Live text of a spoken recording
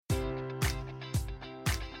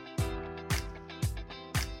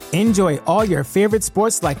Enjoy all your favorite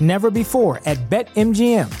sports like never before at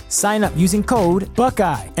BetMGM. Sign up using code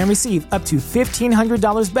Buckeye and receive up to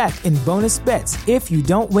 $1,500 back in bonus bets if you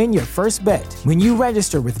don't win your first bet. When you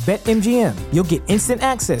register with BetMGM, you'll get instant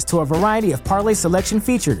access to a variety of parlay selection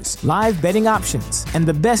features, live betting options, and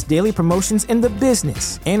the best daily promotions in the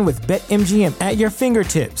business. And with BetMGM at your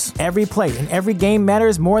fingertips, every play and every game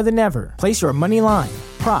matters more than ever. Place your money line,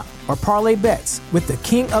 prop, or parlay bets with the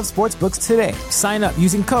king of sportsbooks today. Sign up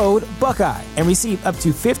using code Buckeye and receive up to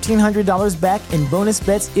 $1,500 back in bonus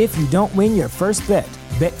bets if you don't win your first bet.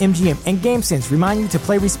 BetMGM and GameSense remind you to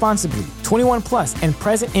play responsibly. 21 plus and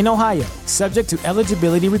present in Ohio, subject to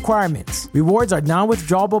eligibility requirements. Rewards are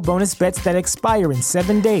non-withdrawable bonus bets that expire in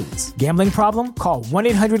 7 days. Gambling problem? Call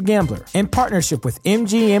 1-800-GAMBLER. In partnership with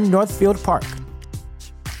MGM Northfield Park.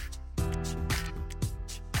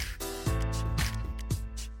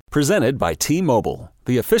 Presented by T-Mobile,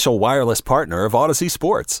 the official wireless partner of Odyssey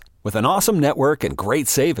Sports. With an awesome network and great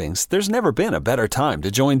savings, there's never been a better time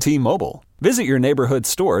to join T-Mobile. Visit your neighborhood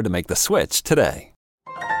store to make the switch today.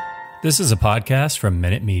 This is a podcast from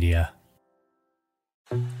Minute Media.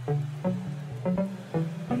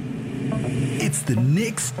 It's the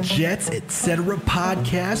Knicks, Jets, etc.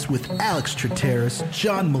 podcast with Alex Trateris,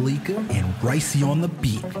 John Malika, and Ricey on the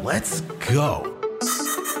beat. Let's go.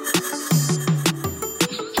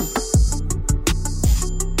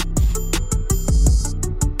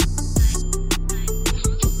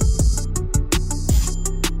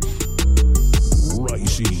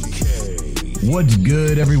 What's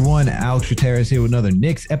good, everyone? Alex Trateris here with another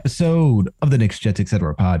Knicks episode of the Knicks, Jets,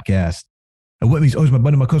 etc. podcast. And with me is always my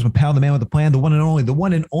buddy, my coach, my pal, the man with the plan, the one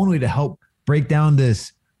and only to help break down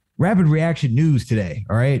this rapid reaction news today.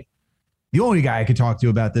 All right. The only guy I could talk to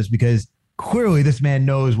about this, because clearly this man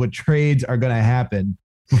knows what trades are going to happen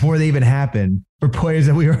before they even happen for players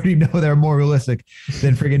that we already know that are more realistic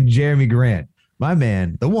than freaking Jeremy Grant. My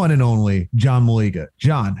man, the one and only John Malika.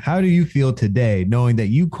 John, how do you feel today knowing that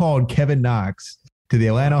you called Kevin Knox to the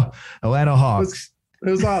Atlanta Hawks? It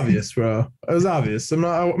was obvious, bro. It was obvious. I'm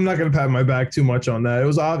not going to pat my back too much on that. It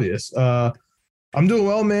was obvious. I'm doing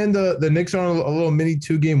well, man. The Knicks are on a little mini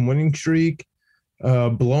 2-game winning streak,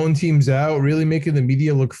 blowing teams out, really making the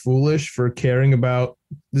media look foolish for caring about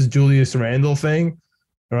this Julius Randle thing,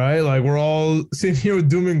 right? Like, we're all sitting here with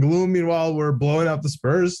doom and gloom. Meanwhile, we're blowing out the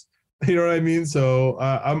Spurs. You know what I mean? So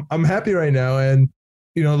I'm happy right now. And,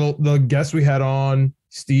 you know, the guest we had on,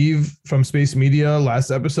 Steve from Space Media last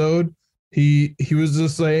episode, he was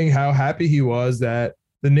just saying how happy he was that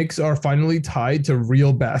the Knicks are finally tied to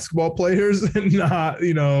real basketball players and not,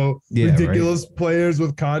 you know, ridiculous players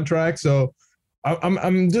with contracts. So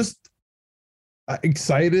I'm just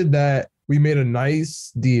excited that we made a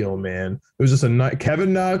nice deal, man. It was just a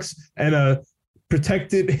Kevin Knox and a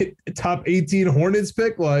protected top 18 Hornets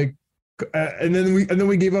pick, like. And then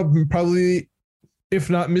we gave up probably,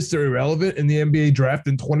 if not Mr. Irrelevant in the NBA draft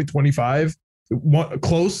in 2025,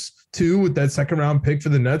 close to with that second round pick for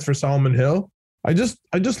the Nets for Solomon Hill. I just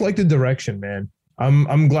like the direction, man.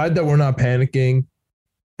 I'm glad that we're not panicking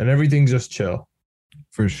and everything's just chill.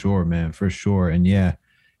 For sure, man. For sure. And yeah,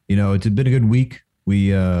 you know, it's been a good week.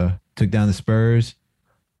 We took down the Spurs,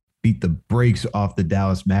 beat the brakes off the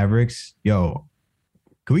Dallas Mavericks. Yo,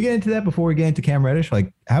 can we get into that before we get into Cam Reddish?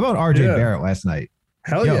 Like, how about RJ Barrett last night?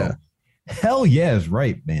 Hell yeah. Hell yeah is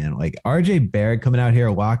right, man. Like, RJ Barrett coming out here,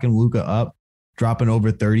 locking Luka up, dropping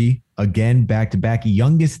over 30 again, back-to-back.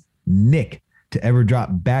 Youngest Knick to ever drop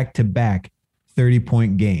back-to-back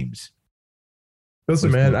 30-point games.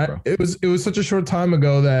 Listen, man, it was such a short time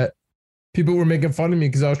ago that people were making fun of me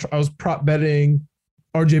because I was prop betting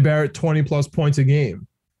RJ Barrett 20-plus points a game.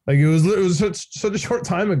 Like, it was such a short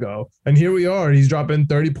time ago, and here we are. He's dropping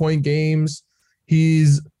 30-point games.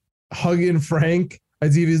 He's hugging Frank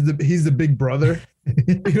as if he's the big brother.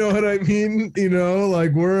 You know what I mean? You know,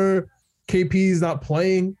 like, KP's not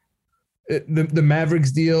playing. The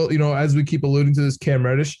Mavericks deal, you know, as we keep alluding to this Cam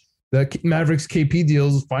Reddish, the Mavericks KP deal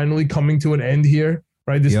is finally coming to an end here,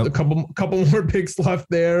 right? There's a couple more picks left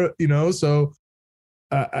there, you know, so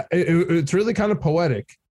it's really kind of poetic.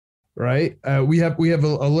 Right. We have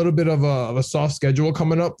a little bit of a soft schedule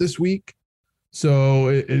coming up this week. So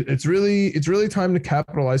it's really time to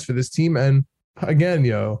capitalize for this team. And again,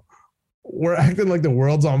 we're acting like the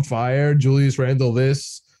world's on fire. Julius Randle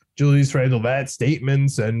this, Julius Randle that,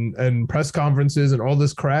 statements and press conferences and all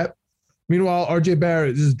this crap. Meanwhile, RJ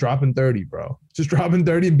Barrett is just dropping 30, bro. Just dropping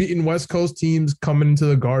 30 and beating West Coast teams coming into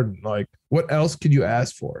the Garden. Like, what else could you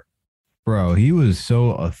ask for? Bro, he was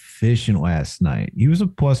so efficient last night. He was a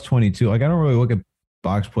plus 22. Like, I don't really look at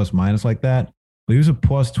box plus minus like that, but he was a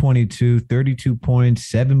plus 22, 32 points,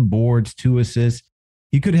 7 boards, 2 assists.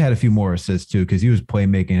 he could have had a few more assists too, because he was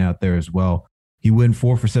playmaking out there as well. He went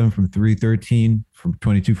 4 for 7 from 3, 13 from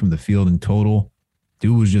 22 from the field in total.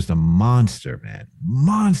 Dude was just a monster, man.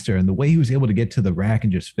 Monster. And the way he was able to get to the rack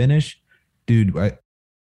and just finish, dude,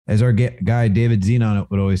 as our guy David Zenon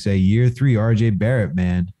would always say, year 3 RJ Barrett,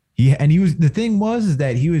 man. The thing was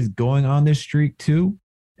that he was going on this streak too.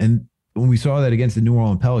 And when we saw that against the New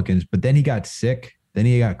Orleans Pelicans, but then he got sick. Then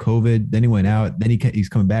he got COVID. Then he went out. Then he's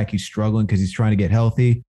coming back. He's struggling because he's trying to get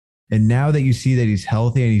healthy. And now that you see that he's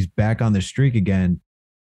healthy and he's back on the streak again,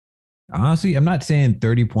 honestly, I'm not saying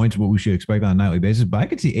 30 points is what we should expect on a nightly basis, but I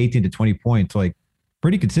could see 18 to 20 points like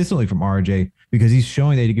pretty consistently from RJ because he's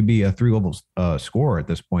showing that he could be a 3-level scorer at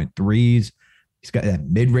this point. Threes. He's got that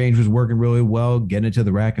mid-range was working really well, getting it to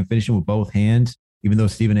the rack and finishing with both hands, even though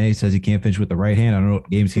Stephen A says he can't finish with the right hand. I don't know what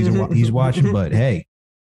games he's watching, but hey,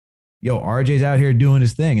 yo, RJ's out here doing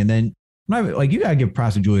his thing. And then you got to give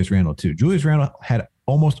props to Julius Randle too. Julius Randle had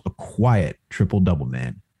almost a quiet triple-double,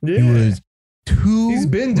 man. Yeah. He was He's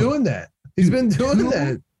been doing that. He's been doing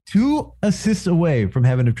that. 2 assists away from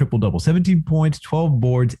having a triple-double. 17 points, 12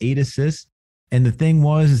 boards, 8 assists. And the thing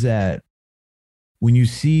was that when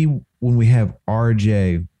we have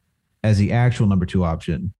RJ as the actual number 2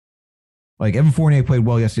 option, like Evan Fournier played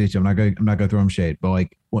well yesterday, so I'm not gonna throw him shade, but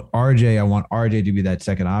like RJ, I want RJ to be that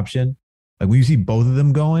second option. Like when you see both of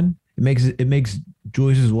them going, it makes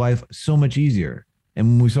Julius's life so much easier. And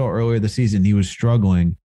when we saw earlier this season, he was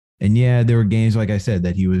struggling. And yeah, there were games, like I said,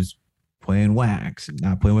 that he was playing wax and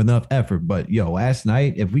not playing with enough effort. But last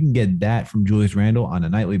night, if we can get that from Julius Randle on a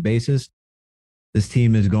nightly basis, this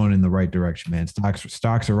team is going in the right direction, man.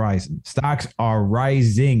 Stocks are rising. Stocks are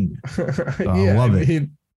rising. I love it.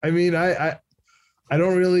 I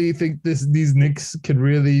don't really think these Knicks could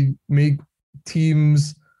really make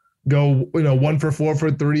teams go, 1 for 4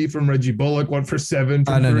 for 3 from Reggie Bullock, 1 for 7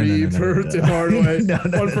 from 3 for Tim Hardaway,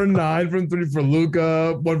 1 for 9 from 3 for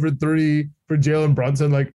Luka, 1 for 3 for Jalen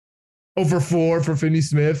Brunson, like 0 for 4 for Finney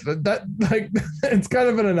Smith. That it's kind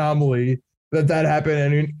of an anomaly that happened. I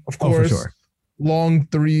mean, of course, for sure. Long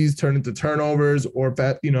threes turn into turnovers or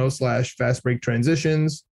fast break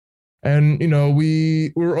transitions. And,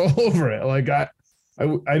 we were all over it. Like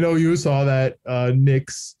I know you saw that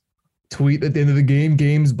Knicks tweet at the end of the game,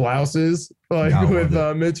 games blouses, with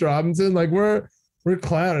Mitch Robinson. Like we're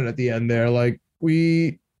clowning at the end there. Like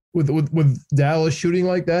with Dallas shooting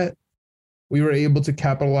like that, we were able to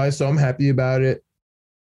capitalize. So I'm happy about it.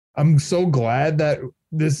 I'm so glad that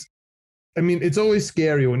it's always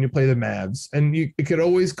scary when you play the Mavs, and it could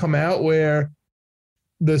always come out where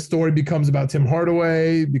the story becomes about Tim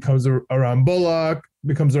Hardaway, becomes around Bullock,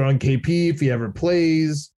 becomes around KP if he ever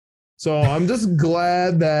plays. So I'm just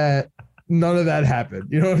glad that none of that happened.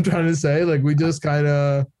 You know what I'm trying to say? Like we just kind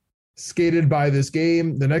of skated by this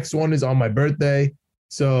game. The next one is on my birthday,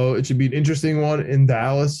 so it should be an interesting one in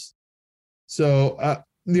Dallas. So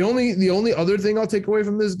the only other thing I'll take away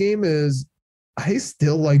from this game is I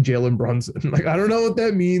still like Jalen Brunson. Like I don't know what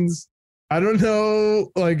that means. I don't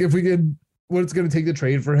know what it's going to take to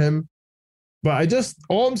trade for him. But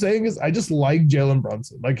all I'm saying is I just like Jalen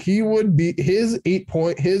Brunson. Like he would be his 8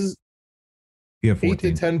 to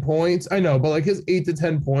 10 points. I know, but like his 8 to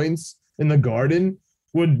 10 points in the Garden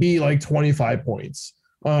would be like 25 points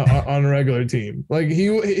on a regular team. Like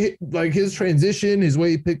he like his transition, his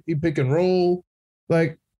way he pick and roll.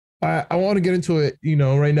 Like I want to get into it,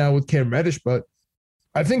 right now with Cam Reddish, but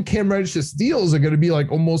I think Cam Reddish's steals are going to be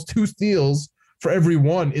like almost 2 steals for every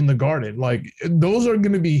one in the Garden. Like those are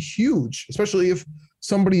going to be huge, especially if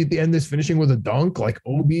somebody at the end is finishing with a dunk like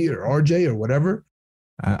Obi or RJ or whatever.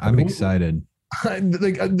 I'm excited. Like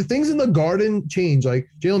the things in the Garden change. Like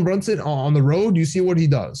Jalen Brunson on the road, you see what he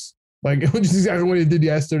does. Like which is exactly what he did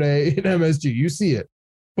yesterday in MSG. You see it,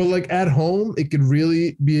 but like at home, it could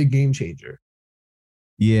really be a game changer.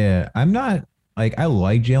 Yeah, I'm not like I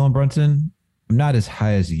like Jalen Brunson. I'm not as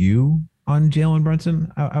high as you on Jalen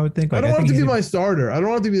Brunson. I would think. Like, I don't want to be my starter. I don't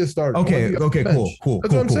want to be the starter. Okay, cool.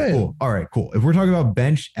 That's what I'm saying. Cool. All right, cool. If we're talking about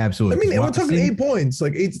bench, absolutely. I mean, we're talking 8 points,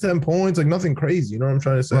 like 8 to 10 points, like nothing crazy. You know what I'm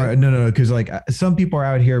trying to say? Right, no, because like some people are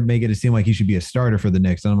out here making it seem like he should be a starter for the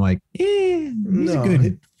Knicks, and I'm like,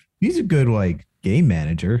 he's a good like game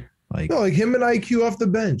manager. Like no, like him and IQ off the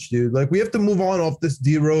bench, dude. Like we have to move on off this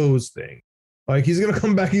D Rose thing. Like he's gonna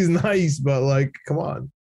come back, he's nice, but like, come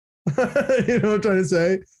on. You know what I'm trying to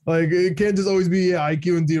say? Like it can't just always be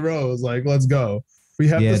IQ and D Rose. Like let's go. We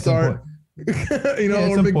have to start. Or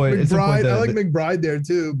McBride. I like McBride there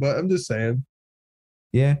too, but I'm just saying.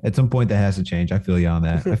 Yeah, at some point that has to change. I feel you on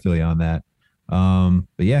that.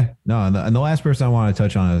 But yeah, no. And the last person I want to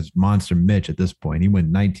touch on is Monster Mitch. At this point,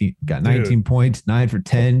 he got 19 points, 9 for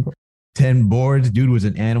 10. 10 boards. Dude was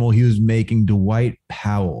an animal. He was making Dwight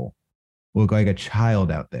Powell look like a child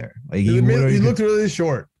out there. Like he looked really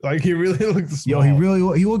short. Like he really looked small.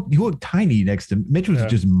 Yo, he looked tiny next to Mitch. Was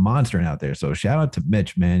just monstering out there. So shout out to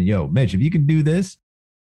Mitch, man. Yo, Mitch, if you can do this,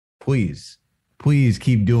 please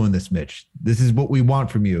keep doing this, Mitch. This is what we want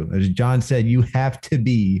from you. As John said, you have to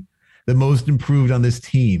be the most improved on this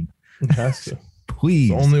team. It has to.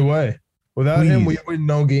 Please. It's the only way. Without him, we win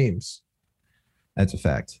no games. That's a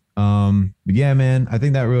fact. But yeah, man, I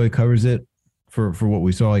think that really covers it for what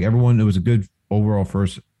we saw. Like everyone, it was a good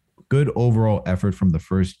overall effort from the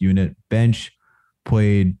first unit. Bench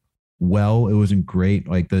played well. It wasn't great.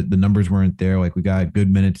 Like the numbers weren't there. Like we got good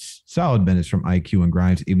minutes, solid minutes from IQ and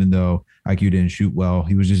Grimes, even though IQ didn't shoot well.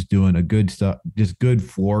 He was just doing a good stuff, just good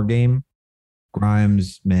floor game.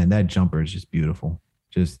 Grimes, man, that jumper is just beautiful.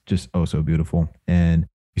 Just oh so beautiful. And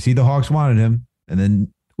you see the Hawks wanted him, and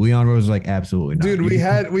then Leon Rose was like, absolutely not. Dude,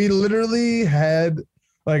 we literally had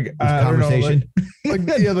like a conversation. We had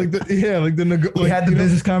the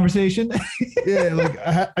business conversation. Yeah, like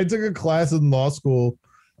I took a class in law school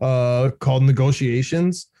called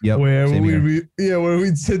negotiations. Yep, where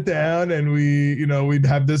we'd sit down and we'd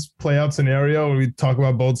have this play out scenario and we'd talk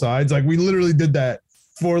about both sides. Like we literally did that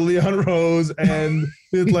for Leon Rose and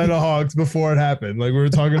the Atlanta Hawks before it happened. Like we were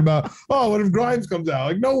talking about, what if Grimes comes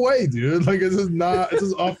out? Like, no way, dude. Like it's just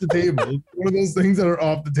off the table. It's one of those things that are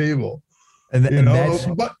off the table.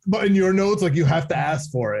 But in your notes, like you have to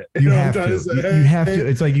ask for it. You have to. You have to.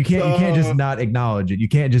 It's like you can't just not acknowledge it. You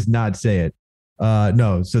can't just not say it.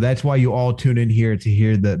 No. So that's why you all tune in here to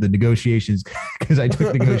hear the negotiations, because I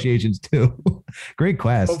took negotiations too. Great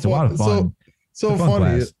class. It's a lot of fun. So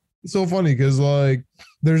funny. Class. So funny because like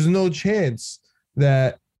there's no chance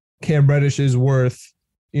that Cam Reddish is worth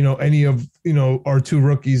any of our two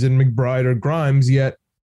rookies in McBride or Grimes, yet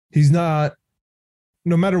he's not.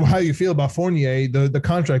 No matter how you feel about Fournier, the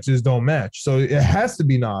contracts just don't match. So it has to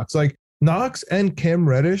be Knox. Like Knox and Cam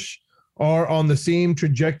Reddish are on the same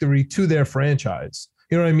trajectory to their franchise.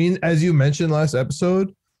 You know what I mean? As you mentioned last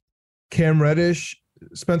episode, Cam Reddish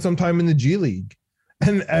spent some time in the G League.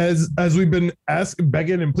 And as we've been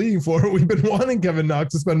begging and pleading for, we've been wanting Kevin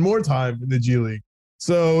Knox to spend more time in the G League.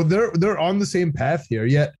 So they're on the same path here.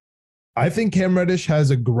 Yet I think Cam Reddish has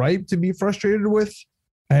a gripe to be frustrated with,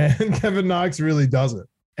 and Kevin Knox really doesn't.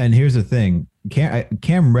 And here's the thing.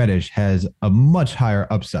 Cam Reddish has a much higher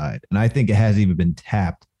upside, and I think it hasn't even been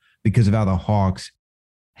tapped because of how the Hawks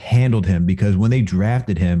handled him. Because when they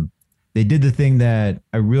drafted him, they did the thing that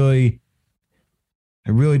I really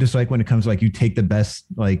dislike when it comes to like you take the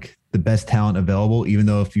best talent available, even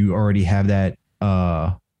though if you already have that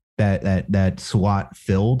slot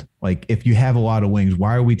filled. Like if you have a lot of wings,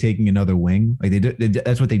 why are we taking another wing? Like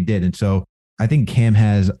that's what they did. And so I think Cam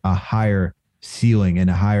has a higher ceiling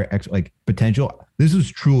and a higher potential. This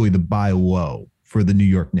is truly the buy low for the New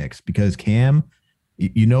York Knicks because Cam,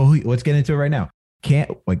 let's get into it right now.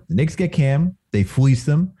 The Knicks get Cam, they fleece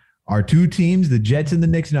them. Our two teams, the Jets and the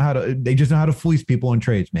Knicks, they just know how to fleece people in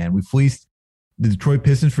trades, man. We fleeced the Detroit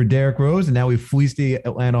Pistons for Derrick Rose, and now we fleeced the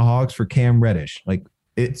Atlanta Hawks for Cam Reddish. Like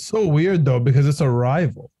it's so weird though, because it's a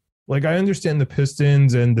rival. Like I understand the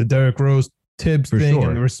Pistons and the Derrick Rose Tibbs thing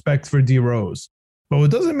and the respect for D Rose. But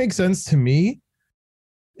what doesn't make sense to me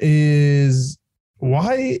is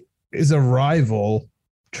why is a rival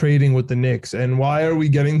trading with the Knicks and why are we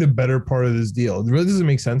getting the better part of this deal? It really doesn't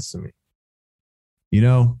make sense to me.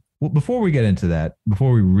 Well, before we get into that,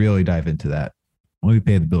 before we really dive into that, let me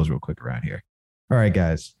pay the bills real quick around here. All right,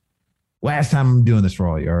 guys. Last time I'm doing this for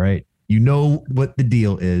all you, all right? You know what the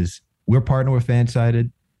deal is. We're partnered with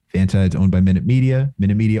Fansided. Fansided's owned by Minute Media.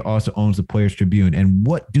 Minute Media also owns the Players Tribune. And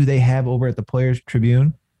what do they have over at the Players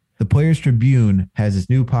Tribune? The Players Tribune has this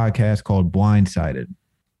new podcast called Blindsided.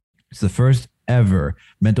 It's the first ever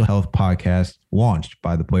mental health podcast launched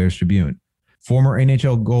by the Players Tribune. Former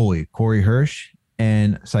NHL goalie Corey Hirsch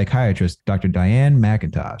and psychiatrist Dr. Diane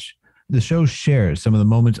McIntosh. The show shares some of the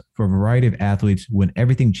moments for a variety of athletes when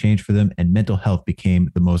everything changed for them and mental health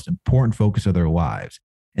became the most important focus of their lives.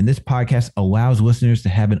 And this podcast allows listeners to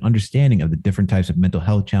have an understanding of the different types of mental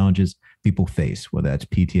health challenges people face, whether that's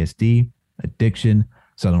PTSD, addiction,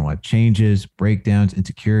 sudden life changes, breakdowns,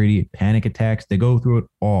 insecurity, panic attacks. They go through it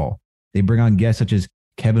all. They bring on guests such as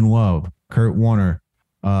Kevin Love, Kurt Warner,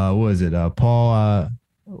 Paul,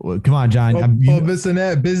 come on, John. Paul Biz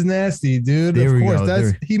Nasty, dude. Of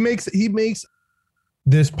course. He makes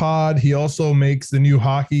this pod. He also makes the new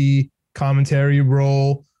hockey commentary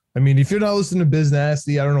role. I mean, if you're not listening to Biz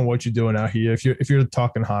Nasty, I don't know what you're doing out here. If you're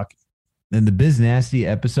talking hockey. And the Biz Nasty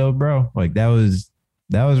episode, bro, like that was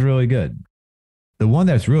really good. The one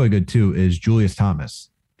that's really good too is Julius Thomas,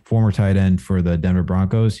 former tight end for the Denver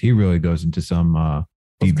Broncos. He really goes into some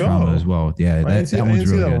deep trauma as well. Yeah, that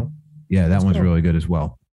one's really good. Yeah, that one's really good as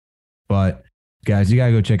well. But guys, you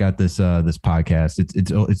gotta go check out this podcast.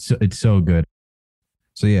 It's so good.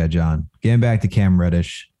 So yeah, John, getting back to Cam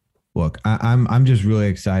Reddish. Look, I'm just really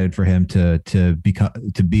excited for him to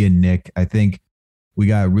be a Nick. I think we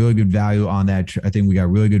got really good value on that. I think we got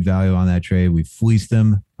really good value on that trade. We fleeced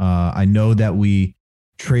him. I know that we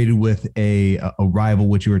traded with a rival,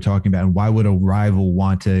 which you were talking about. And why would a rival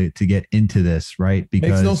want to get into this, right?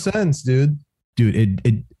 Because makes no sense, dude.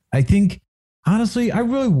 Dude, I think honestly, I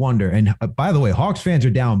really wonder. And by the way, Hawks fans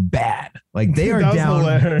are down bad. Like they are down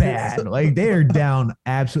bad. Like they are down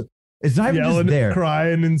absolutely. It's not even just there.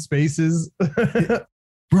 Crying in spaces.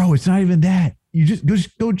 Bro, it's not even that. You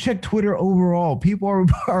just go check Twitter overall. People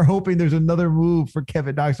are hoping there's another move for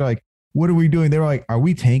Kevin Knox. They're like, what are we doing? They're like, are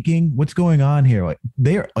we tanking? What's going on here? Like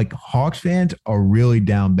they're like Hawks fans are really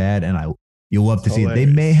down bad, and you'll love to see it. They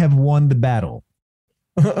may have won the battle.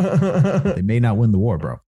 They may not win the war,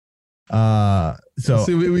 bro. So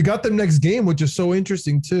see, we got them next game, which is so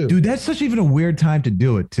interesting too. Dude, that's such even a weird time to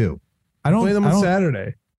do it too. Play them on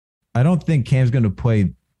Saturday. I don't think Cam's going to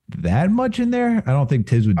play that much in there. I don't think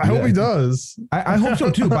Tibbs would do I hope he does. I hope so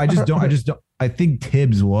too, but I just don't. I think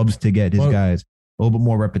Tibbs loves to get his guys a little bit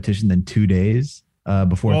more repetition than 2 days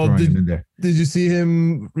before throwing him in there. Did you see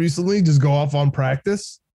him recently just go off on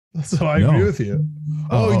practice? So I agree with you.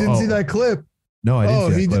 You didn't see that clip? No, I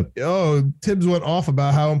didn't see that clip. Tibbs went off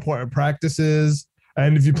about how important practice is.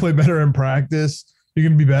 And if you play better in practice, you're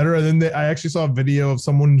going to be better. And then I actually saw a video of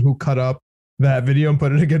someone who cut up that video and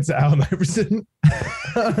put it against Allen Iverson.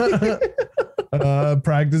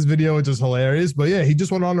 Practice video, which is hilarious. But yeah, he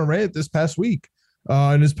just went on a rant this past week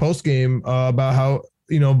in his post game about how,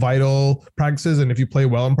 vital practices. And if you play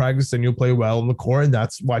well in practice, then you'll play well in the court. And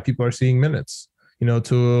that's why people are seeing minutes,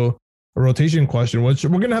 to a rotation question, which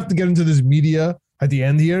we're going to have to get into this media at the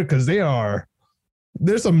end here. Cause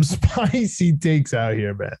there's some spicy takes out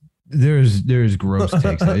here, man. There's gross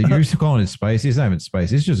takes. You're calling it spicy. It's not even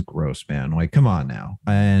spicy. It's just gross, man. Like, come on now.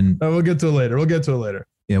 And we'll get to it later.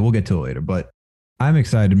 Yeah, we'll get to it later. But I'm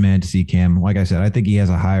excited, man, to see Cam. Like I said, I think he has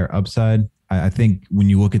a higher upside. I think when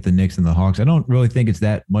you look at the Knicks and the Hawks, I don't really think it's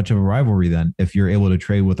that much of a rivalry then if you're able to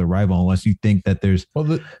trade with a rival, unless you think that there's. Well,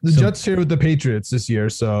 the Jets share with the Patriots this year,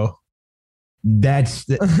 so. That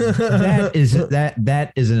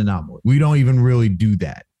is an anomaly. We don't even really do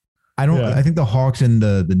that. I think the Hawks and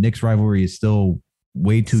the Knicks rivalry is still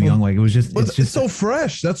way too young. Like it's just so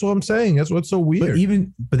fresh. That's what I'm saying. That's what's so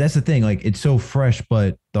weird. But that's the thing. Like it's so fresh,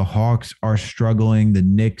 but the Hawks are struggling. The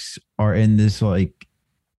Knicks are in this like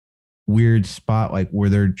weird spot, like where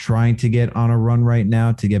they're trying to get on a run right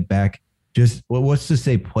now to get back. Just what's to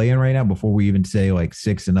say playing right now before we even say like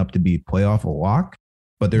 6 and up to be playoff a lock.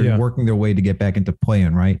 But they're working their way to get back into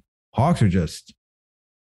playing, right? Hawks are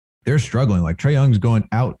they're struggling. Like Trae Young's going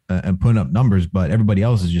out and putting up numbers, but everybody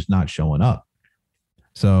else is just not showing up.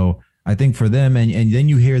 So I think for them, and then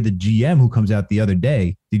you hear the GM who comes out the other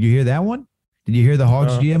day. Did you hear that one? Did you hear the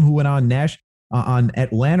Hawks GM who went on on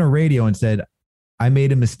Atlanta radio and said, I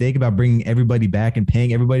made a mistake about bringing everybody back and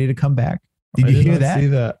paying everybody to come back? Did you hear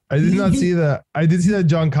that? I did not see that. I did see that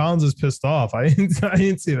John Collins is pissed off. I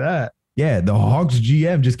didn't see that. Yeah, the Hawks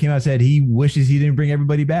GM just came out and said he wishes he didn't bring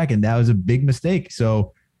everybody back, and that was a big mistake.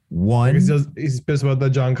 So he's pissed about the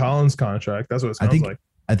John Collins contract. That's what it sounds like.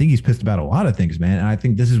 I think he's pissed about a lot of things, man. And I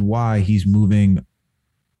think this is why he's moving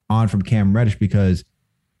on from Cam Reddish, because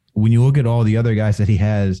when you look at all the other guys that he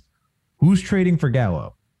has, who's trading for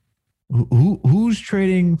Gallo? Who's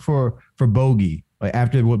trading for Bogey? Like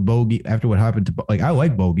after what happened to, like, I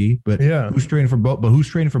like Bogey, but who's trading for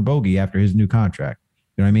Bogey after his new contract?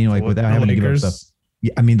 You know what I mean? Like without having to give up stuff.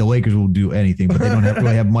 Yeah, I mean, the Lakers will do anything, but they don't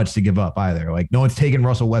really have much to give up either. Like no one's taking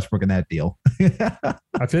Russell Westbrook in that deal.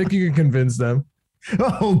 I think you can convince them.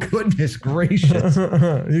 Oh goodness gracious! You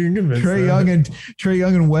can convince Trae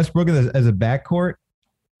Young and Westbrook as a backcourt.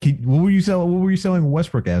 What were you selling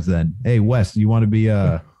Westbrook as then? Hey West, you want to be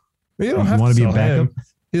you don't have to be a backup.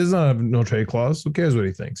 He does not have no trade clause. Who cares what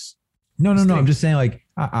he thinks? No. I'm just saying, like,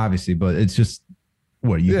 obviously, but it's just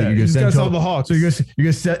what you're gonna sell the Hawks. So you're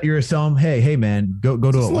gonna sell him. Hey man, go to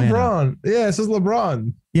Atlanta. LeBron. Yeah, it says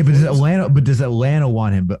LeBron. Yeah, but does Atlanta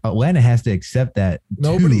want him? But Atlanta has to accept that.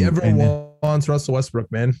 Nobody ever wants Russell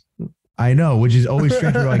Westbrook, man. I know, which is always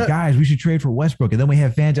strange. We're like, guys, we should trade for Westbrook, and then we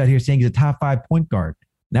have fans out here saying he's a top 5 point guard.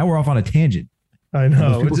 Now we're off on a tangent. I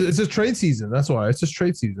know. It's just trade season. That's why it's just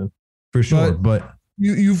trade season for sure. But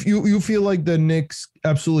you feel like the Knicks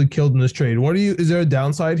absolutely killed in this trade. Is there a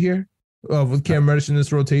downside here with Cam Reddish in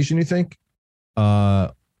this rotation, you think?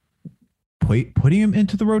 Putting putting him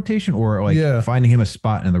into the rotation or like finding him a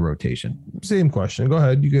spot in the rotation? Same question. Go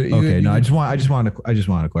ahead. I just want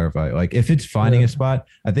to clarify. Like if it's finding a spot,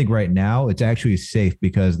 I think right now it's actually safe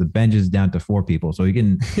because the bench is down to 4 people, so he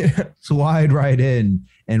can slide right in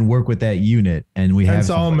and work with that unit. And we have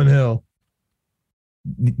Solomon Hill.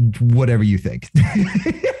 Whatever you think.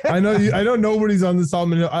 I know nobody's on the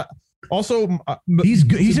Solomon Hill. He's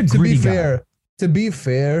good. He's a gritty guy. To be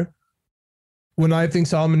fair, when I think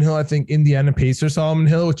Solomon Hill, I think Indiana Pacers Solomon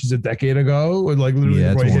Hill, which is a decade ago, with like literally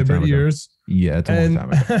Roy Hibbert years. Yeah, it's a long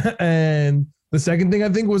time ago. And the second thing I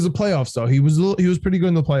think was the playoffs. Though he was pretty good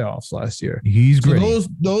in the playoffs last year. He's great. So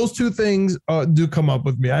those two things do come up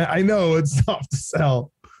with me. I know it's tough to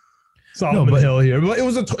sell Solomon Hill here, but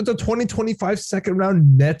it's a 2025 second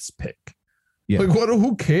round Nets pick. Yeah, like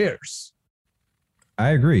who cares? I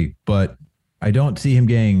agree, but I don't see him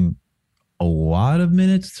getting a lot of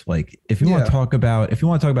minutes. Like if you want to talk about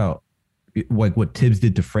like what Tibbs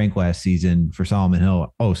did to Frank last season for Solomon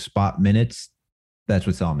Hill, spot minutes. That's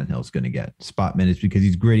what Solomon Hill's going to get. Spot minutes because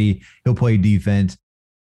he's gritty. He'll play defense.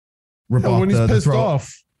 When he's pissed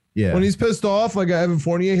off. Yeah. When he's pissed off, like Evan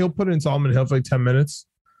Fournier, he'll put in Solomon Hill for like 10 minutes.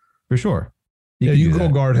 For sure. You go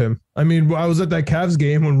guard him. I mean, I was at that Cavs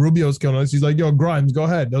game when Rubio's killing us. He's like, yo, Grimes, go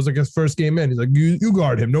ahead. That was like his first game in. He's like, you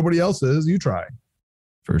guard him. Nobody else is. You try.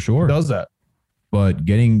 For sure. He does that. But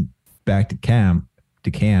getting back to Cam,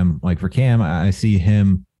 like for Cam, I see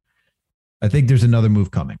him. I think there's another move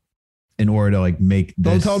coming in order to like make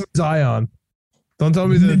this. Don't tell me Zion. Don't tell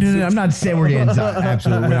me that. No, I'm not saying we're getting Zion.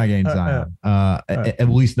 Absolutely. We're not getting Zion. At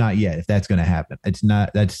least not yet. If that's going to happen,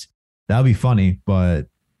 that'll be funny, but.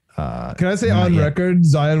 Can I say on record,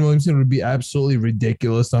 Zion Williamson would be absolutely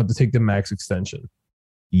ridiculous not to take the max extension.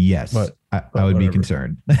 Yes, but I would be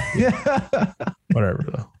concerned.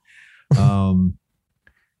 Whatever though.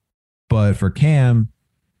 But for Cam,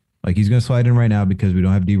 like he's gonna slide in right now because we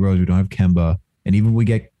don't have D Rose, we don't have Kemba, and even if we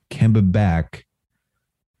get Kemba back,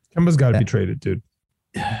 Kemba's got to be traded, dude.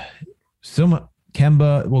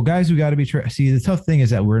 Kemba, well, guys, we got to be traded. See, the tough thing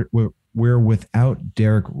is that we're without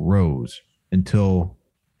Derrick Rose until.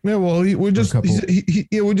 Yeah, well, we just have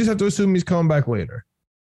to assume he's coming back later.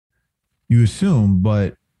 You assume,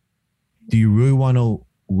 but do you really want to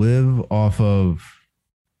live off of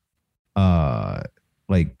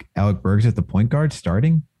like Alec Burks at the point guard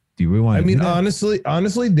starting? Do you really want to do that?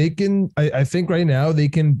 honestly, they can I think right now they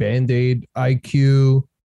can band-aid IQ,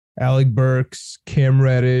 Alec Burks, Cam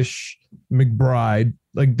Reddish, McBride.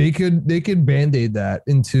 Like they could band-aid that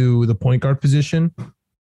into the point guard position.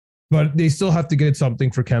 But they still have to get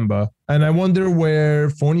something for Kemba, and I wonder where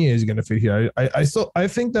Fournier is going to fit here. I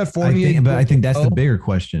think that Fournier. I think that's the bigger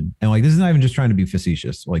question. And like this is not even just trying to be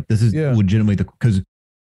facetious. Like this is legitimately because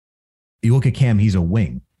you look at Cam, he's a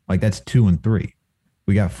wing. Like that's 2 and 3.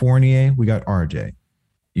 We got Fournier, we got RJ.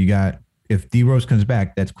 You got if D Rose comes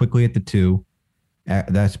back, that's quickly at the 2.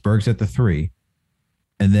 That's Burks at the 3,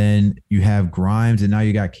 and then you have Grimes, and now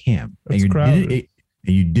you got Cam. And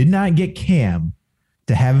you did not get Cam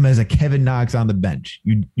to have him as a Kevin Knox on the bench.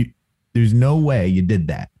 There's no way you did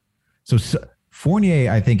that. So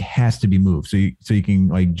Fournier, I think, has to be moved. So you can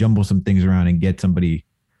like jumble some things around and get somebody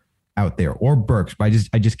out there or Burks. But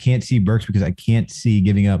I just can't see Burks because I can't see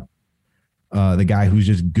giving up the guy who's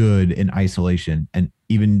just good in isolation and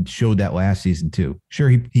even showed that last season too. Sure,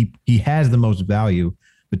 he has the most value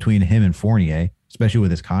between him and Fournier, especially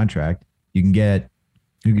with his contract. You can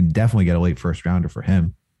definitely get a late first rounder for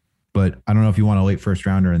him. But I don't know if you want a late first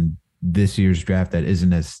rounder in this year's draft that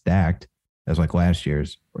isn't as stacked as like last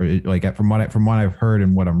year's, or like from what I've heard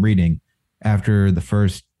and what I'm reading, after the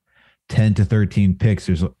first 10 to 13 picks,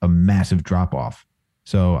 there's a massive drop off.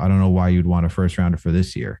 So I don't know why you'd want a first rounder for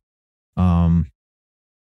this year. I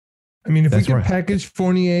mean, if we can package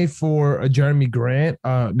Fournier for a Jeremy Grant,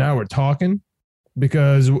 now we're talking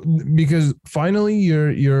because finally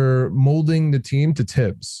you're molding the team to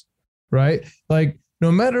Tibbs, right? Like.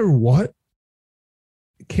 No matter what,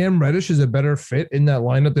 Cam Reddish is a better fit in that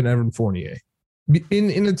lineup than Evan Fournier.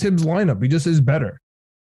 In the Tibbs lineup, he just is better.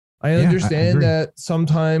 I understand that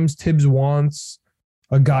sometimes Tibbs wants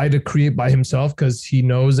a guy to create by himself because he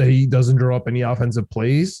knows that he doesn't draw up any offensive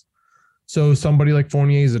plays. So somebody like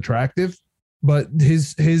Fournier is attractive, but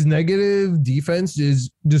his negative defense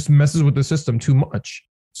just messes with the system too much.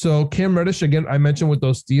 So Cam Reddish, again, I mentioned with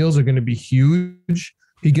those steals are going to be huge.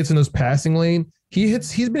 He gets in those passing lane.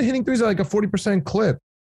 He's been hitting threes at like a 40% clip.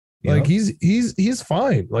 Like he's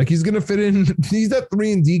fine. Like he's gonna fit in. He's that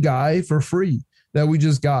 3-and-D guy for free that we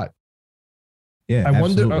just got. Yeah,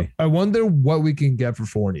 I wonder what we can get for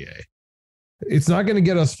Fournier. It's not gonna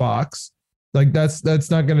get us Fox. Like that's not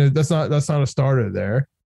a starter there.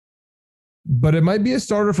 but it might be a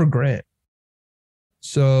starter for Grant.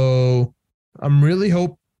 So I'm really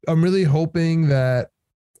hoping that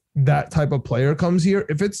type of player comes here.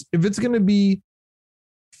 If it's going to be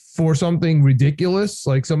for something ridiculous,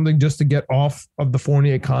 like something just to get off of the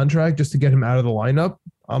Fournier contract, just to get him out of the lineup,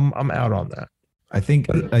 I'm out on that. I think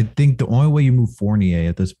the only way you move Fournier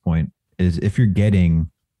at this point is if you're getting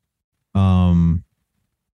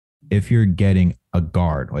a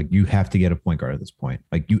guard. Like, you have to get a point guard at this point.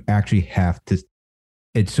 Like, you actually have to.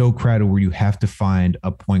 It's so crowded where you have to find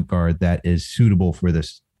a point guard that is suitable for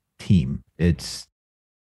this team.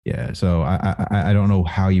 So I don't know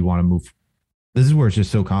how you want to move. This is where it's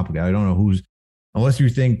just so complicated. I don't know unless you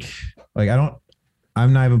think like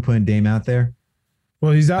I'm not even putting Dame out there.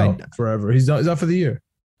 Well, he's out forever. He's out for the year.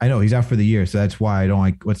 I know he's out for the year, so that's why I don't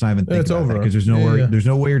like. Let's not even think about that, because there's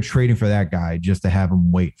no way you're trading for that guy just to have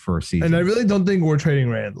him wait for a season. And I really don't think we're trading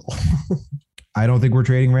Randall. I don't think we're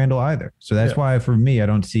trading Randall either. So that's why, for me, I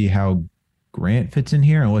don't see how Grant fits in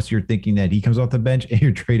here unless you're thinking that he comes off the bench and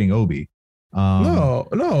you're trading Obi. No.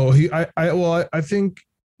 I think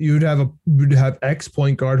you'd have X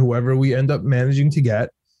point guard, whoever we end up managing to get,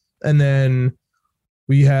 and then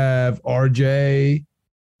we have RJ,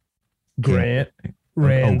 Grant,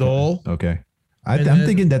 Randall. Okay. I'm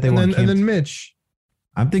thinking that they want Cam. And then Mitch.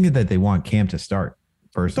 I'm thinking that they want Cam to start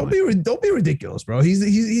personally. Don't be ridiculous, bro. He's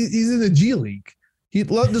in the G League.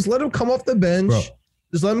 Just let him come off the bench. Bro.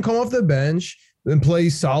 Just let him come off the bench and play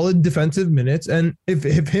solid defensive minutes. And if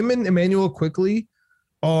him and Emmanuel Quickly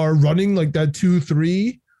are running like that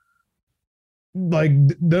 2-3, like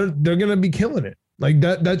they're gonna be killing it. Like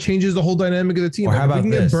that changes the whole dynamic of the team. Or how about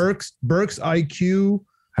we can this? Get Burks, IQ.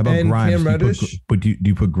 How about Grimes? Cam Reddish? Do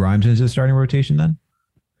you put Grimes into the starting rotation then?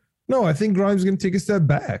 No, I think Grimes is going to take a step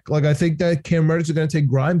back. Like, I think that Cam Reddish is going to take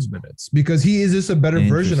Grimes minutes because he is just a better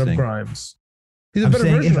version of Grimes. He's a better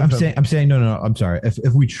version of him. I'm saying no. I'm sorry.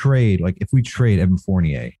 If we trade Evan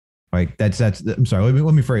Fournier, like that's. I'm sorry.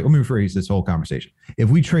 Let me rephrase this whole conversation. If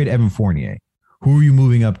we trade Evan Fournier, who are you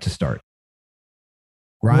moving up to start?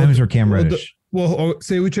 Grimes or Cam Reddish?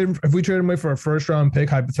 Say if we trade him away for a first round pick,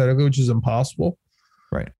 hypothetically, which is impossible.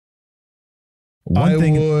 Right. I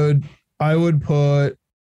would put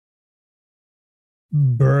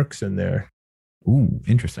Burks in there. Ooh,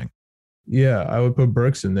 interesting. Yeah, I would put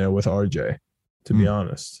Burks in there with RJ, to be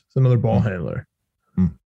honest. It's another ball handler.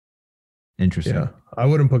 Interesting. Yeah, I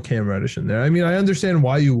wouldn't put Cam Reddish in there. I mean, I understand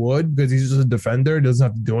why you would, because he's just a defender. He doesn't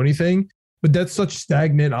have to do anything. But that's such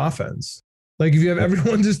stagnant offense. Like, if you have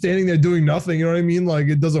everyone just standing there doing nothing, you know what I mean? Like,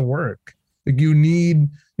 it doesn't work. Like, you need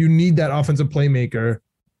that offensive playmaker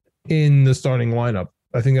in the starting lineup.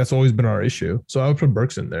 I think that's always been our issue. So I would put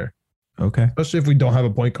Burks in there. Okay. Especially if we don't have a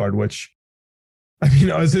point guard, which, I mean,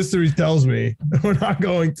 as history tells me, we're not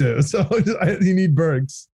going to. So you need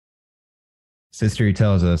Burks. History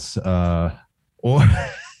tells us, or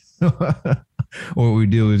what we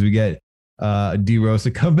do is we get D Rose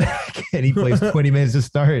to come back and he plays 20 minutes to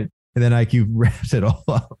start, and then IQ wraps it all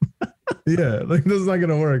up. Yeah, like, this is not going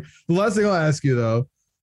to work. The last thing I'll ask you, though,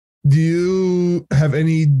 do you have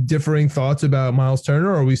any differing thoughts about Miles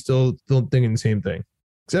Turner, or are we still thinking the same thing?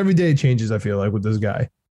 Because every day it changes, I feel like, with this guy.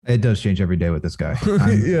 It does change every day with this guy.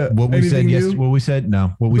 Yeah. What we said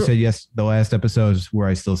yes, the last episode is where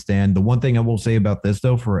I still stand. The one thing I will say about this,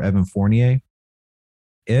 though, for Evan Fournier,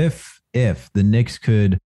 if the Knicks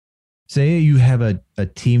could say you have a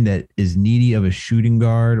team that is needy of a shooting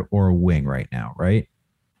guard or a wing right now, right?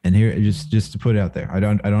 And here, just to put it out there, I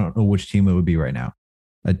don't know which team it would be right now.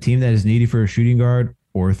 A team that is needy for a shooting guard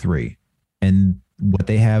or three. And what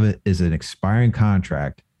they have is an expiring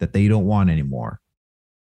contract that they don't want anymore.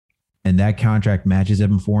 And that contract matches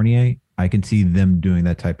Evan Fournier. I can see them doing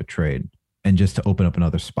that type of trade, and just to open up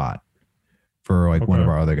another spot for like one of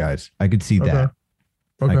our other guys. I could see that.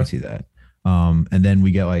 Okay. I can see that. And then we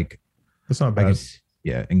get like, that's not bad.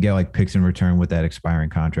 And get like picks in return with that expiring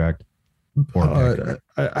contract. Or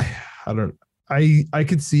I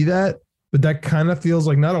could see that, but that kind of feels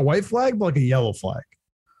like not a white flag, but like a yellow flag.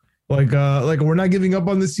 Like we're not giving up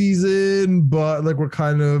on the season, but like we're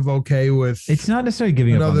kind of okay with. It's not necessarily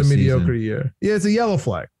giving up on the mediocre season. Year. Yeah, it's a yellow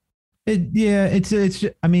flag. It's.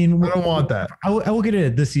 I mean, I don't want that. I look at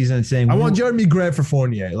it this season and saying, I want Jeremy Grant for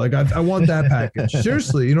Fournier. Like I want that package.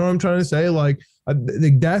 Seriously, you know what I'm trying to say? Like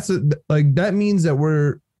that means that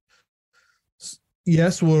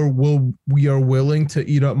we are willing to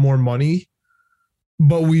eat up more money,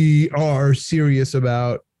 but we are serious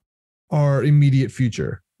about our immediate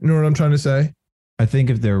future. You know what I'm trying to say? I think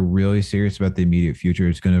if they're really serious about the immediate future,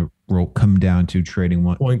 it's going to come down to trading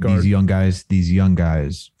these young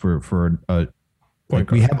guys for a point guard.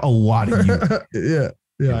 We have a lot of youth. Yeah.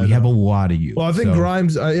 Yeah, we have a lot of youth. Well, I think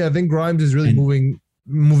Grimes. I think Grimes is really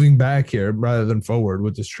moving back here rather than forward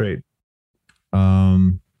with this trade.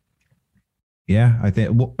 Yeah, I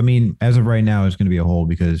think. Well, I mean, as of right now, it's going to be a hold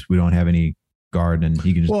because we don't have any guard, and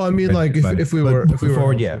he can just. Well, I mean, like if we were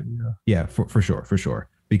forward, yeah, for sure,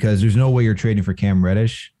 because there's no way you're trading for Cam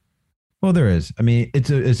Reddish. Well, there is. I mean,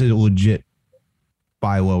 it's a legit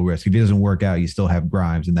buy low risk. If it doesn't work out, you still have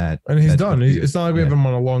Grimes, and he's done. It's not like we have him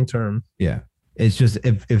on a long term. Yeah, it's just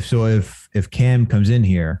if Cam comes in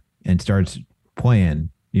here and starts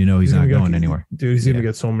playing, he's not going anywhere. Dude, he's gonna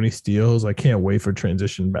get so many steals. I can't wait for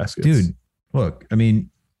transition baskets. Dude, look, I mean,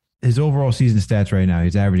 his overall season stats right now,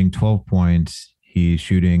 he's averaging 12 points. He's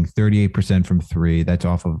shooting 38% from three. That's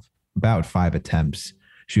off of about 5 attempts.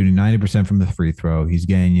 Shooting 90% from the free throw. He's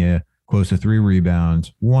getting you close to 3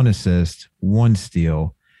 rebounds, 1 assist, 1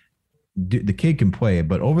 steal. The kid can play,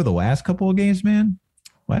 but over the last couple of games, he's been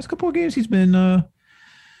not the last couple of games.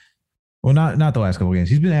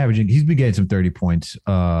 He's been getting some 30 points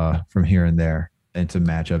from here and there in some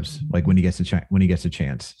matchups, like when he gets a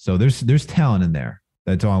chance. So there's talent in there.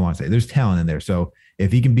 That's all I want to say. There's talent in there. So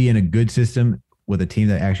if he can be in a good system with a team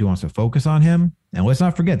that actually wants to focus on him, and let's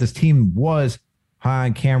not forget this team was high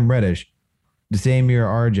on Cam Reddish the same year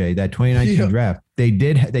RJ, that 2019 draft. They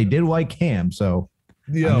did like Cam. So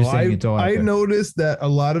I noticed that a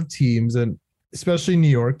lot of teams, and especially New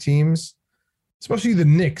York teams, especially the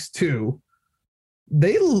Knicks too,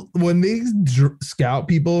 when they scout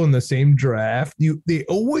people in the same draft, they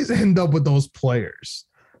always end up with those players.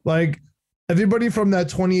 Like everybody from that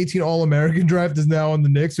 2018 All-American draft is now on the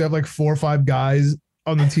Knicks. We have like 4 or 5 guys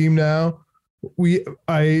on the team now.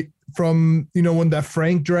 From when that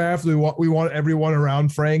Frank draft, we want everyone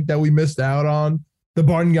around Frank that we missed out on. The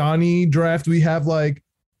Bargnani draft, we have like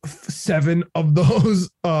 7 of those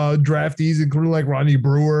draftees, including like Ronnie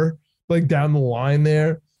Brewer, like down the line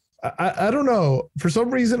there. I don't know. For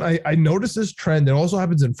some reason, I noticed this trend. It also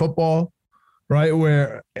happens in football, right?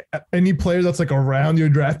 Where any player that's like around your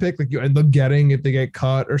draft pick, like you end up getting if they get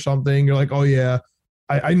cut or something, you're like, oh yeah,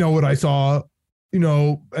 I know what I saw,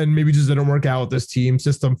 and maybe just didn't work out with this team,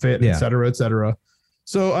 system fit, et cetera, et cetera.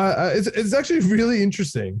 So it's actually really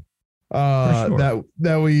interesting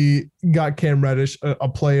that we got Cam Reddish, a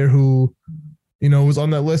player who, was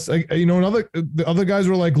on that list. The other guys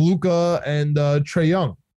were like Luka and Trae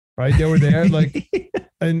Young, right? They were there, like,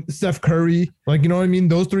 and Steph Curry, like, you know what I mean?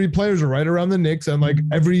 Those 3 players are right around the Knicks, and like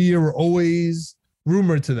every year we're always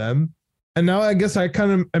rumored to them. And now I guess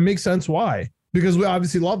it makes sense why. Because we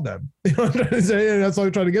obviously love them. You know what I'm trying to say? And that's why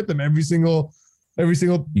we try to get them every single.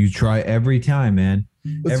 You try every time, man.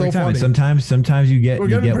 It's every so time. funny. And sometimes you get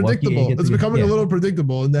predictable. Lucky, it's becoming a little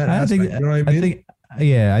predictable in that aspect. You know what I mean?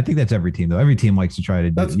 I think that's every team though. Every team likes to try to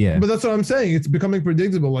do. But that's what I'm saying. It's becoming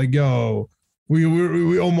predictable. Like, yo,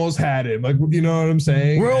 we almost had it. Like, you know what I'm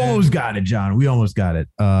saying? We almost got it, John. We almost got it.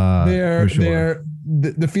 For sure.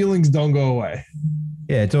 The feelings don't go away.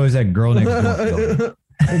 Yeah, it's always that girl next door.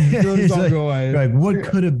 Like, what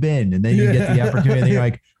could have been? And then you get the opportunity and you're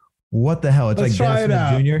like, what the hell? It's let's like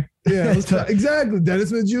Dennis Smith Jr. Yeah, exactly. Dennis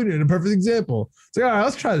Smith Jr., the perfect example. It's like, all right,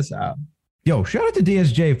 let's try this out. Yo, shout out to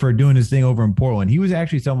DSJ for doing his thing over in Portland. He was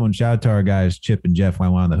actually someone, shout out to our guys, Chip and Jeff, when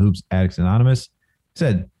I went on the Hoops Addicts Anonymous,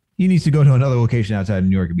 said he needs to go to another location outside of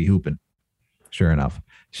New York and be hooping. Sure enough.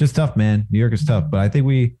 It's just tough, man. New York is tough. But I think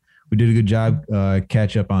we did a good job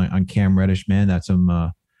catch up on Cam Reddish, man. That's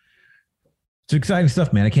it's exciting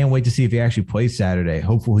stuff, man. I can't wait to see if he actually plays Saturday.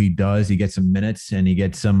 Hopefully he does. He gets some minutes and he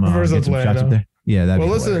gets some shots up there. Yeah, that'd be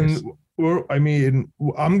listen, I'm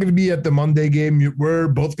going to be at the Monday game. We're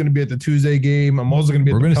both going to be at the Tuesday game. I'm also going to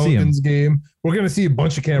be at the Pelicans game. We're going to see a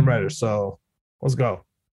bunch of Cam Reddish. So let's go.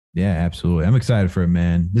 Yeah, absolutely. I'm excited for it,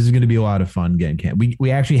 man. This is going to be a lot of fun getting Cam.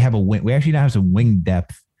 We actually have a wing. We actually now have some wing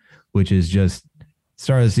depth, which is just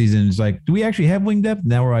start of the season. It's like, do we actually have wing depth?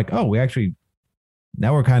 Now we're like, oh,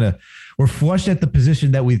 now we're flushed at the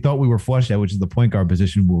position that we thought we were flushed at, which is the point guard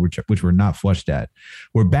position, which we're not flushed at.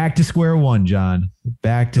 We're back to square one, John.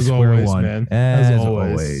 Back to square one. Man. As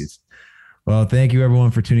always. Well, thank you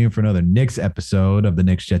everyone for tuning in for another Knicks episode of the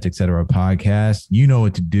Knicks Jets Etc. podcast. You know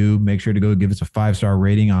what to do. Make sure to go give us a 5-star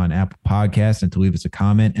rating on Apple Podcasts and to leave us a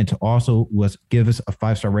comment, and to also give us a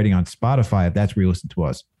 5-star rating on Spotify if that's where you listen to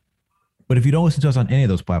us. But if you don't listen to us on any of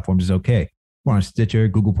those platforms, it's okay. We're on Stitcher,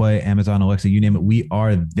 Google Play, Amazon, Alexa, you name it. We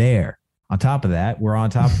are there. On top of that, we're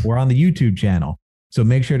on the YouTube channel. So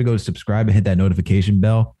make sure to go subscribe and hit that notification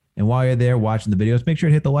bell. And while you're there watching the videos, make sure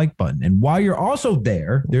to hit the like button. And while you're also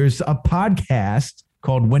there, there's a podcast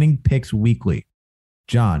called Winning Picks Weekly.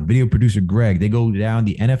 John, video producer Greg, they go down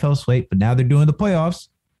the NFL slate, but now they're doing the playoffs,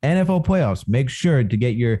 NFL playoffs. Make sure to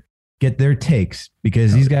get your get their takes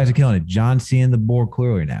because these guys are killing it. John's seeing the board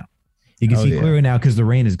clearly now. He can see clearly now because the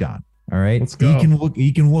rain is gone. All right. Let's go.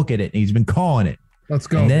 He can look at it. He's been calling it. Let's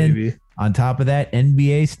go, and then, baby. On top of that,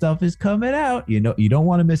 NBA stuff is coming out. You don't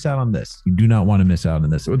want to miss out on this. You do not want to miss out on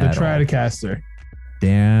this. With the Stratocaster.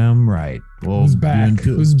 Damn right. Well, Who's back?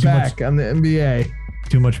 Who's back on the NBA?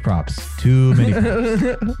 Too much props. Too many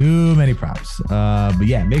props. Too many props. But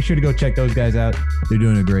yeah, make sure to go check those guys out. They're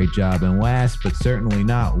doing a great job. And last but certainly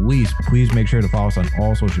not least, please make sure to follow us on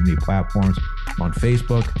all social media platforms on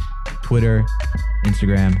Facebook, Twitter,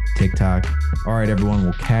 Instagram, TikTok. All right, everyone.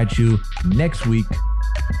 We'll catch you next week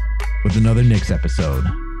with another Knicks episode.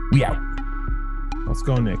 We out. Let's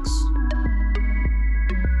go, Knicks.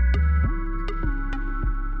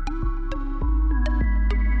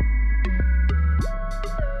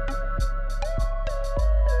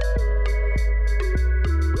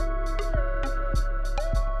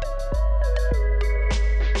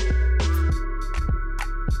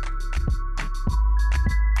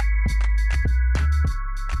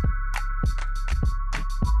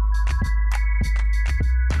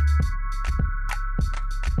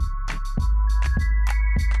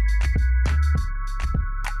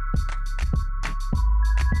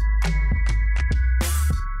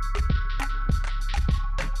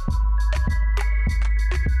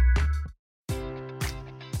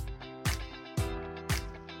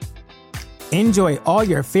 Enjoy all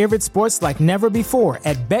your favorite sports like never before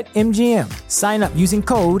at BetMGM. Sign up using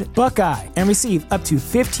code Buckeye and receive up to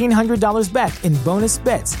 $1,500 back in bonus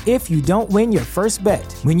bets if you don't win your first bet.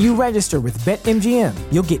 When you register with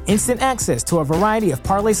BetMGM, you'll get instant access to a variety of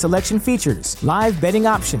parlay selection features, live betting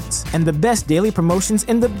options, and the best daily promotions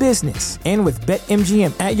in the business. And with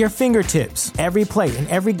BetMGM at your fingertips, every play and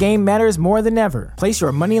every game matters more than ever. Place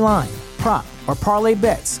your money line, prop, or parlay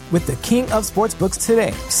bets with the king of sportsbooks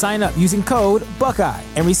today. Sign up using code Buckeye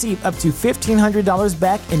and receive up to $1,500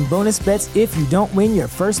 back in bonus bets if you don't win your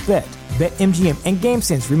first bet. BetMGM and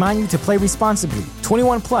GameSense remind you to play responsibly.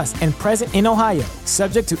 21 plus and present in Ohio,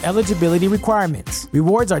 subject to eligibility requirements.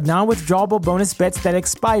 Rewards are non-withdrawable bonus bets that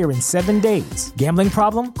expire in 7 days. Gambling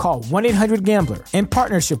problem? Call 1-800-GAMBLER. In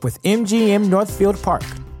partnership with MGM Northfield Park.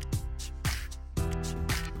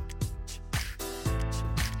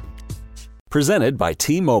 Presented by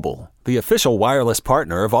T-Mobile, the official wireless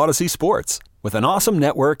partner of Odyssey Sports. With an awesome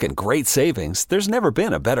network and great savings, there's never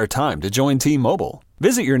been a better time to join T-Mobile.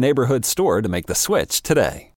 Visit your neighborhood store to make the switch today.